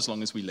against God as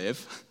long as we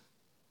live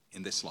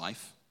in this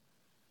life.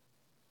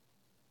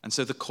 And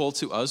so the call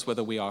to us,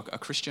 whether we are a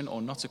Christian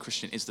or not a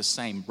Christian, is the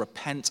same.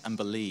 Repent and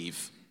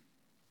believe.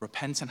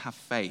 Repent and have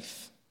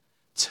faith.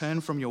 Turn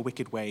from your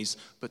wicked ways,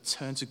 but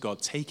turn to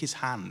God. Take his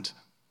hand.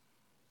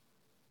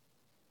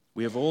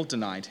 We have all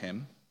denied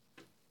him.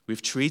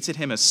 We've treated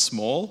him as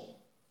small,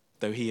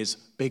 though he is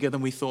bigger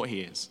than we thought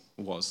he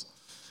was.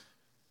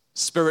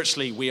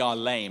 Spiritually, we are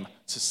lame,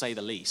 to say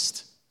the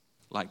least,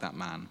 like that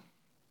man.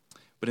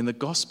 But in the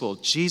gospel,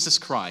 Jesus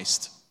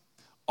Christ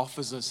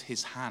offers us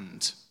his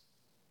hand.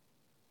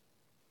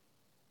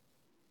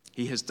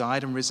 He has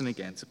died and risen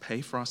again to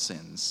pay for our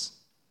sins,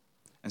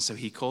 And so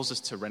he calls us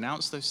to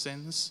renounce those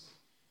sins,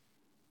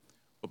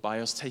 but by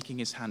us taking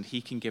his hand,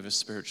 he can give us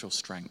spiritual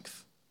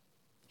strength.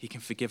 He can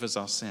forgive us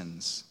our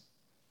sins,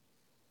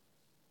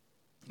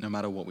 no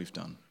matter what we've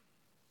done.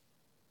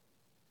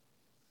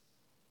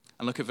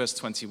 And look at verse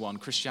 21.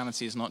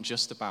 Christianity is not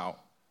just about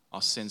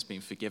our sins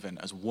being forgiven,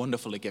 as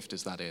wonderful a gift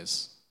as that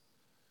is,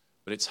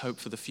 but it's hope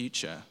for the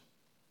future.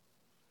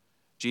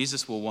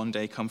 Jesus will one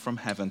day come from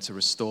heaven to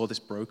restore this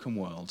broken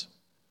world,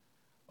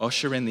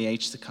 usher in the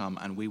age to come,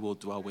 and we will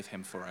dwell with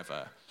him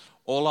forever.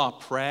 All our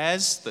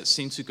prayers that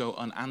seem to go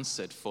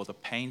unanswered for the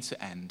pain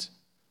to end,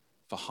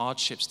 for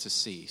hardships to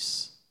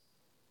cease,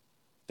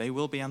 they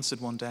will be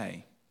answered one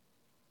day.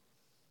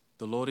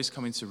 The Lord is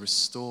coming to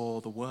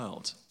restore the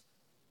world.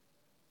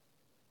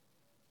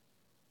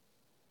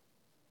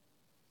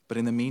 But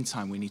in the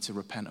meantime, we need to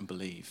repent and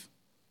believe.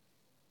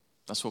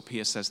 That's what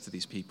Peter says to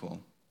these people.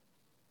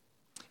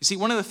 You see,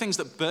 one of the things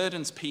that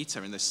burdens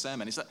Peter in this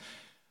sermon is that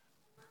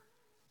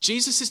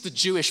Jesus is the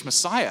Jewish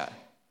Messiah.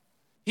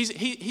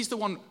 He's the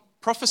one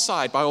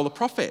prophesied by all the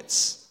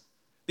prophets.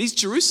 These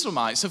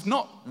Jerusalemites have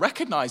not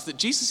recognized that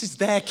Jesus is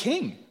their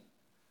king.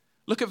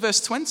 Look at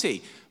verse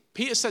 20.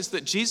 Peter says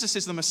that Jesus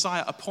is the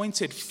Messiah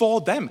appointed for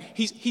them.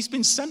 He's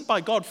been sent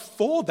by God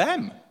for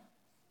them.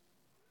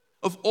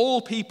 Of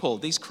all people,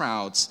 these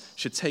crowds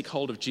should take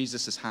hold of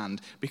Jesus'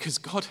 hand because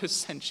God has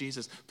sent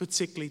Jesus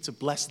particularly to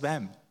bless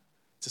them,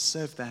 to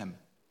serve them.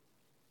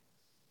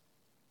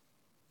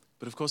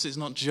 But of course, it's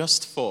not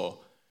just for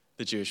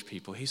the Jewish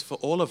people. He's for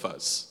all of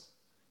us.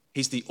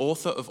 He's the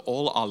author of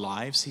all our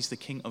lives. He's the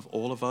king of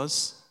all of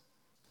us.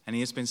 And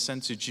he has been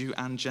sent to Jew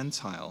and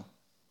Gentile.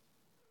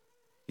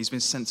 He's been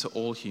sent to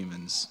all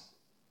humans.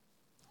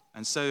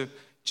 And so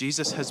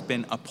Jesus has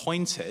been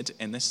appointed,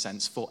 in this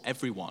sense, for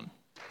everyone.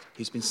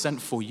 He's been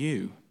sent for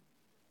you.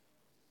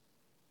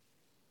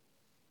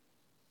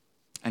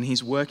 And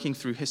he's working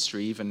through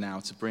history even now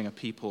to bring a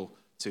people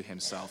to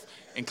himself,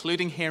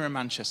 including here in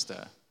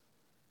Manchester,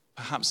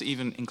 perhaps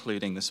even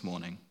including this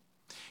morning.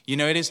 You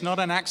know, it is not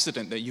an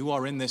accident that you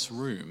are in this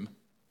room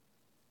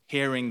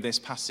hearing this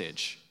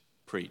passage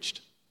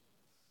preached.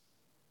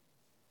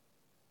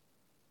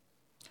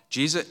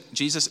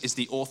 Jesus is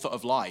the author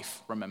of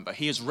life, remember.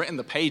 He has written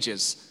the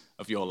pages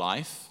of your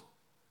life,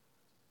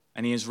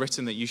 and he has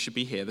written that you should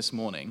be here this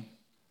morning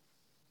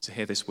to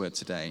hear this word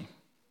today.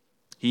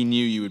 He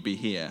knew you would be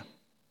here.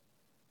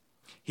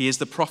 He is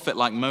the prophet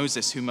like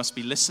Moses who must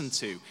be listened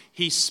to.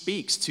 He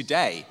speaks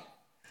today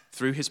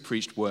through his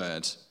preached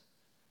word,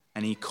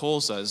 and he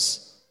calls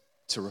us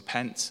to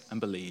repent and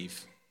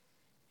believe.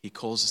 He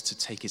calls us to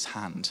take his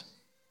hand.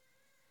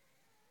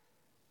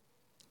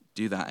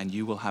 Do that, and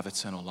you will have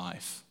eternal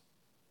life.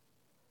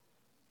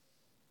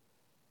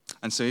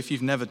 And so if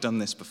you've never done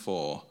this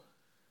before,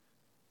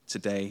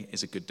 today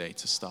is a good day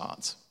to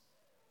start.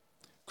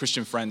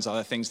 Christian friends, are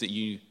there things that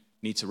you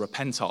need to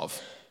repent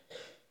of?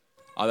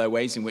 Are there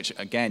ways in which,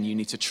 again, you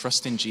need to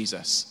trust in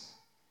Jesus?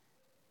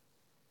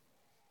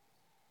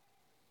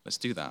 Let's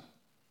do that.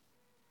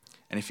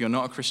 And if you're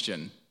not a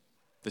Christian,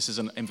 this is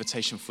an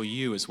invitation for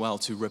you as well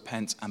to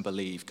repent and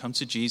believe. Come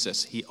to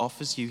Jesus. He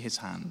offers you his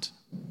hand.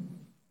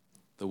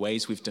 The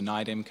ways we've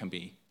denied him can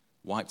be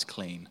wiped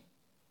clean.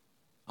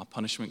 Our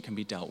punishment can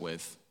be dealt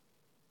with.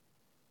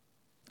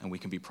 And we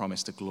can be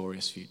promised a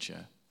glorious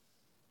future.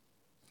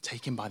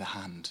 Take him by the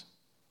hand.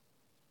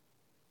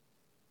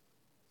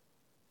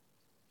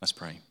 Let's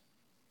pray.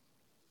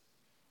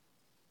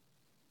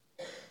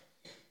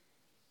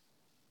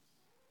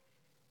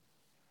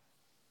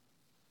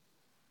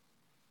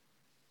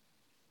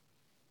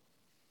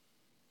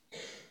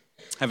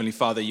 Heavenly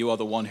Father, you are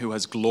the one who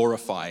has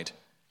glorified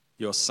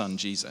your Son,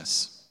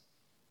 Jesus,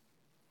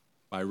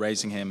 by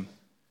raising him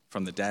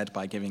from the dead,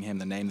 by giving him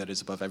the name that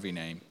is above every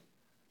name.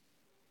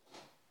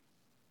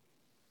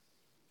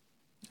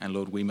 And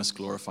Lord, we must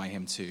glorify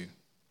him too.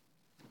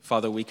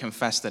 Father, we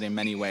confess that in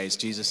many ways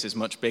Jesus is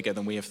much bigger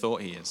than we have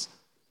thought he is.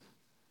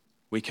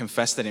 We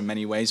confess that in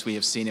many ways we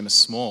have seen him as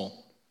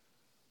small.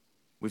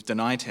 We've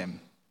denied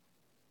him.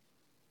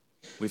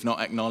 We've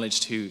not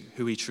acknowledged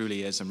who he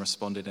truly is and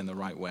responded in the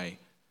right way.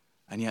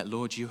 And yet,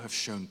 Lord, you have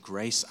shown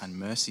grace and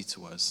mercy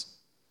to us.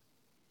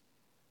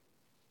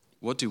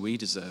 What do we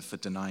deserve for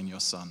denying your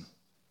Son?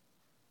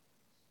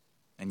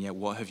 And yet,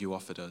 what have you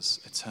offered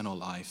us? Eternal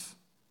life,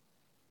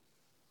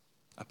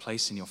 a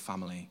place in your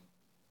family,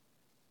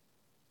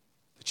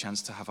 the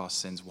chance to have our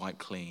sins wiped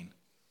clean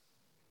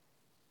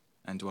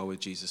and dwell with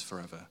Jesus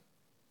forever.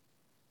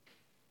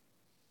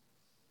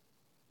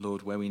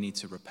 Lord, where we need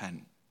to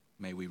repent,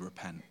 may we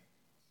repent.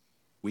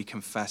 We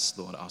confess,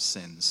 Lord, our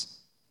sins.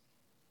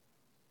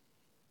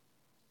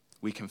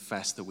 We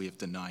confess that we have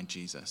denied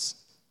Jesus.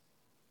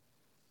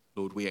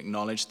 Lord, we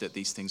acknowledge that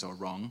these things are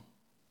wrong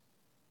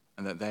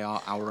and that they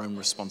are our own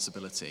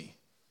responsibility.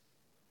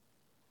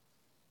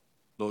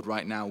 Lord,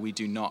 right now we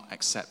do not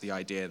accept the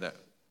idea that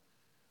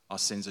our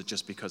sins are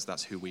just because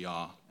that's who we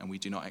are, and we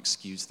do not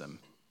excuse them.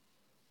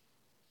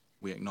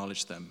 We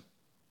acknowledge them,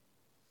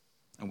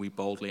 and we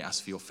boldly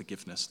ask for your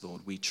forgiveness,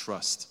 Lord. We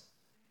trust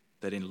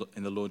that in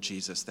the Lord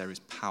Jesus there is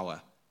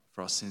power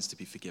for our sins to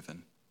be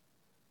forgiven.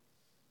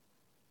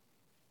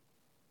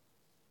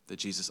 that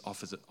Jesus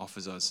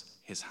offers us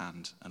his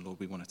hand. And Lord,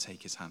 we want to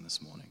take his hand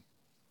this morning.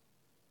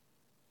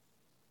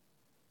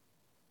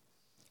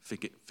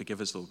 Forgive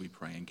us, Lord, we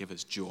pray, and give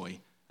us joy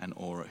and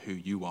awe at who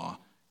you are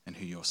and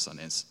who your Son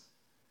is.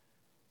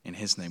 In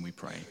his name we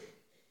pray.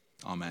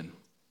 Amen.